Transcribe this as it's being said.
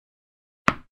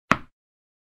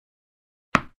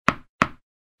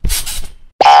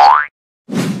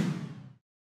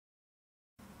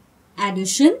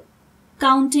Addition,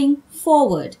 counting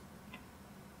forward.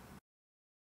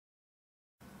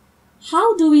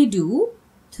 How do we do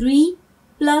 3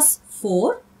 plus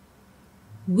 4?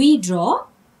 We draw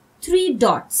 3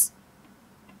 dots.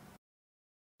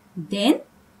 Then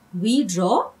we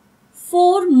draw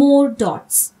 4 more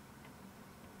dots.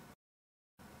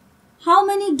 How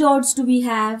many dots do we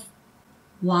have?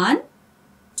 1,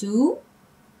 2,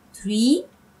 3,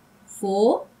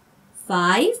 4,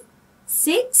 5,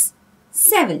 6,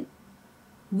 7.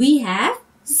 We have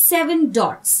 7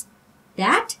 dots.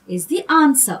 That is the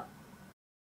answer.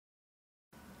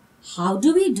 How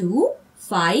do we do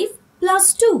 5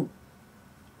 plus 2?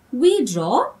 We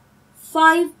draw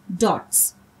 5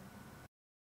 dots.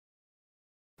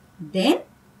 Then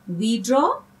we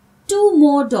draw 2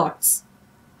 more dots.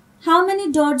 How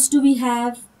many dots do we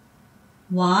have?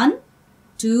 1,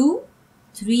 2,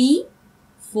 3,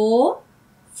 4,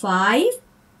 5,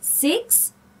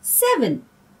 6, 7.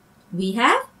 We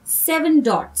have 7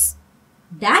 dots.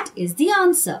 That is the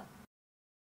answer.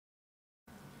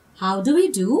 How do we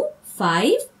do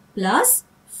 5 plus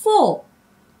 4?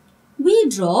 We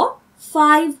draw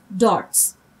 5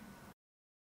 dots.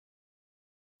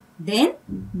 Then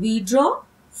we draw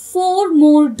 4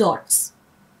 more dots.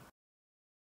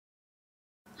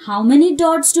 How many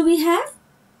dots do we have?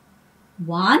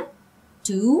 1,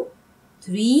 2,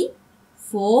 3,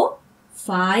 4,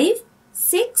 5,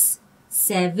 6,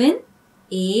 7,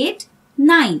 8,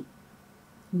 9.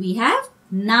 We have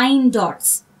 9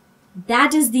 dots.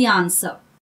 That is the answer.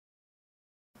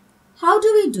 How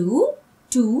do we do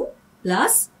 2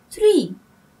 plus 3?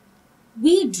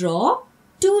 We draw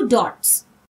 2 dots.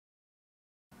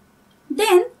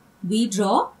 Then we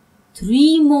draw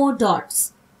 3 more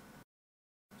dots.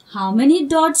 How many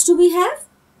dots do we have?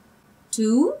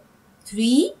 2,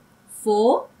 3,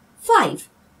 4, 5.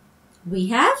 We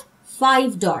have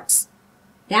 5 dots.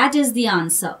 That is the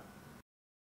answer.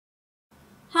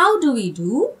 How do we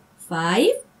do 5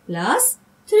 plus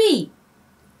 3?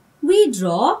 We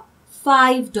draw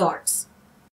 5 dots.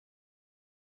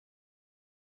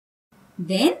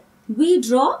 Then we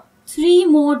draw 3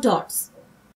 more dots.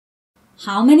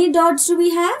 How many dots do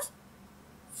we have?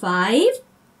 5,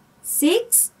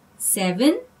 6,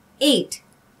 7, 8.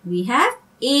 We have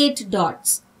 8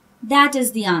 dots. That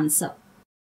is the answer.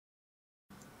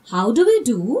 How do we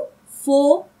do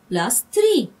 4 plus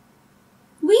 3?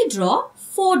 We draw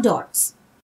 4 dots.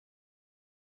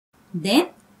 Then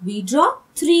we draw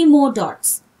 3 more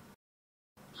dots.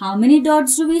 How many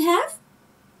dots do we have?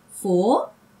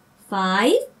 4,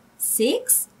 5,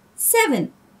 6,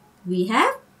 7. We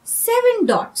have 7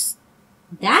 dots.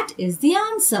 That is the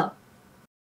answer.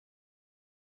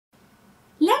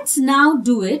 Let's now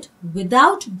do it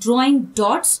without drawing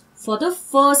dots for the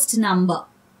first number.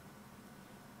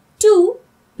 2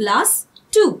 plus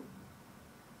 2.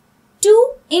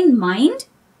 2 in mind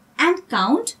and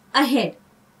count ahead.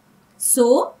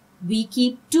 So, we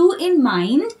keep 2 in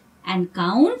mind and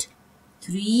count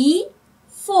 3,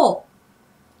 4.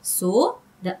 So,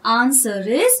 the answer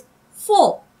is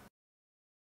 4.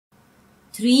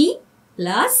 3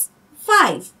 plus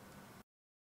 5.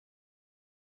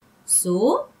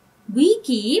 So, we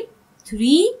keep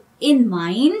 3 in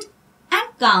mind and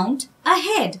count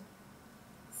ahead.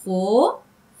 4,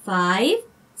 5,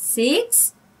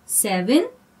 6, 7,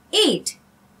 8.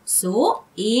 So,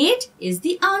 8 is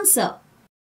the answer.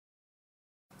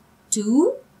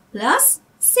 2 plus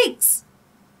 6.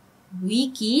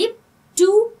 We keep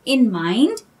 2 in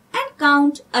mind and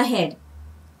count ahead.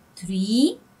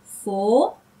 3,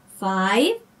 4,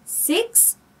 5,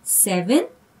 6, 7,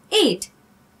 8.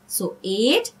 So,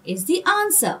 8 is the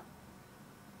answer.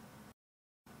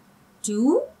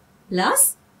 2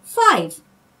 plus 5.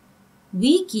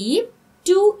 We keep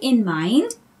 2 in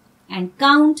mind and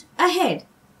count ahead.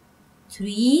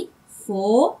 3,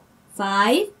 4,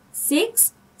 5,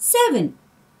 6, 7.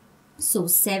 So,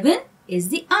 7 is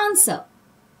the answer.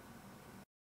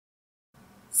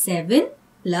 7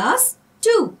 plus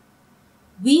 2.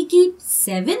 We keep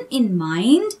 7 in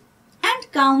mind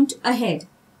and count ahead.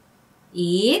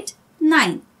 8,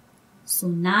 9. So,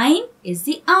 9 is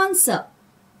the answer.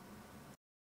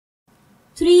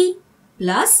 3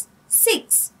 plus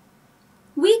 6.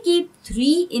 We keep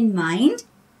 3 in mind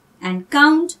and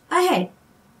count ahead.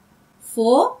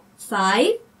 4, 5,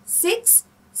 6,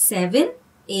 7,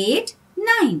 8,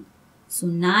 9. So,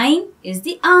 9 is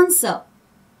the answer.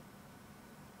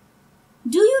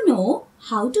 Do you know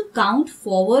how to count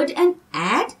forward and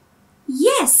add?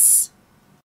 Yes!